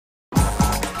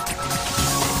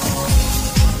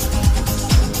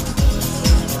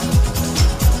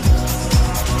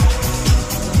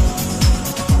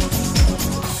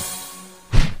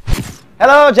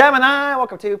Hello, Gemini.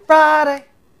 Welcome to Friday.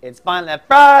 It's finally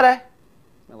Friday.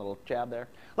 A little jab there.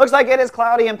 Looks like it is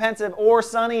cloudy and pensive or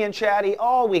sunny and chatty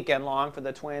all weekend long for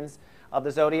the twins of the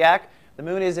zodiac. The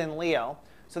moon is in Leo.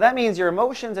 So that means your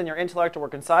emotions and your intellect are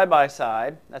working side by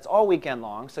side. That's all weekend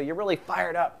long. So you're really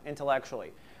fired up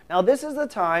intellectually. Now this is the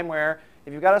time where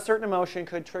if you've got a certain emotion,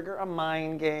 could trigger a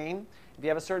mind game. If you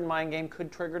have a certain mind game,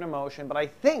 could trigger an emotion. But I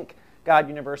think God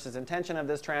Universe's intention of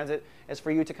this transit is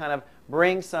for you to kind of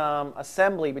bring some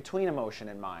assembly between emotion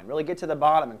and mind. Really get to the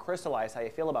bottom and crystallize how you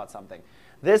feel about something.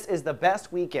 This is the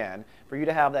best weekend for you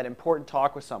to have that important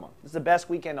talk with someone. This is the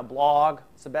best weekend to blog.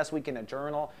 It's the best weekend to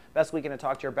journal. Best weekend to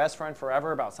talk to your best friend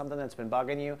forever about something that's been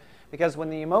bugging you. Because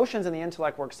when the emotions and the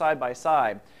intellect work side by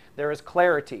side, there is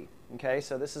clarity. Okay,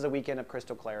 so this is a weekend of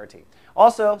crystal clarity.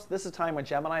 Also, this is a time when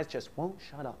Geminis just won't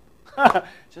shut up.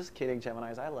 Just kidding,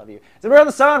 Geminis. I love you. So we're on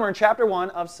the Sun. We're in Chapter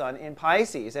 1 of Sun in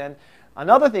Pisces. And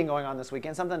another thing going on this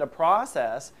weekend, something to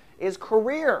process, is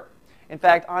career. In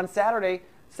fact, on Saturday,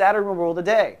 Saturn will rule the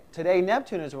day. Today,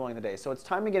 Neptune is ruling the day. So it's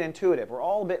time to get intuitive. We're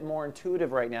all a bit more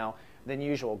intuitive right now than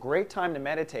usual. Great time to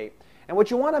meditate. And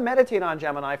what you want to meditate on,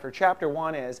 Gemini, for Chapter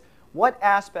 1 is what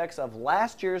aspects of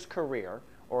last year's career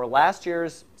or last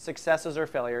year's successes or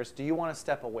failures do you want to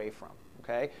step away from?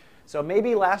 Okay? So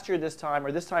maybe last year this time,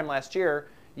 or this time last year,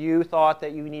 you thought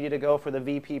that you needed to go for the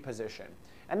VP position.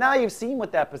 And now you've seen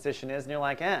what that position is, and you're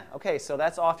like, okay, so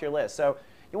that's off your list. So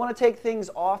you want to take things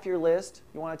off your list.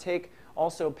 You want to take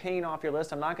also pain off your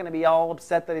list. I'm not going to be all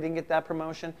upset that I didn't get that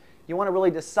promotion. You want to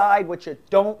really decide what you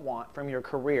don't want from your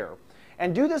career.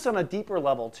 And do this on a deeper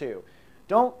level, too.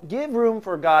 Don't give room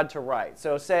for God to write.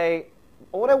 So say,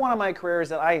 what I want in my career is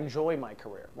that I enjoy my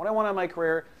career. What I want in my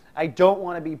career, I don't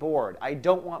want to be bored. I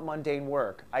don't want mundane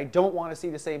work. I don't want to see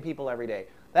the same people every day.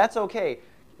 That's okay.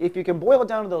 If you can boil it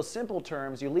down to those simple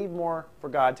terms, you leave more for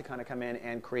God to kind of come in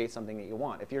and create something that you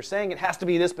want. If you're saying it has to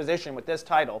be this position with this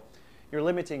title, you're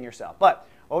limiting yourself. But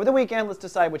over the weekend, let's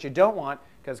decide what you don't want,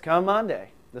 because come Monday,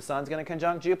 the Sun's going to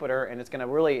conjunct Jupiter, and it's going to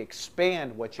really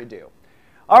expand what you do.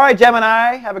 All right,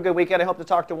 Gemini, have a good weekend. I hope to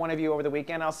talk to one of you over the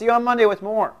weekend. I'll see you on Monday with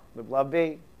more. With love,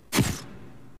 B.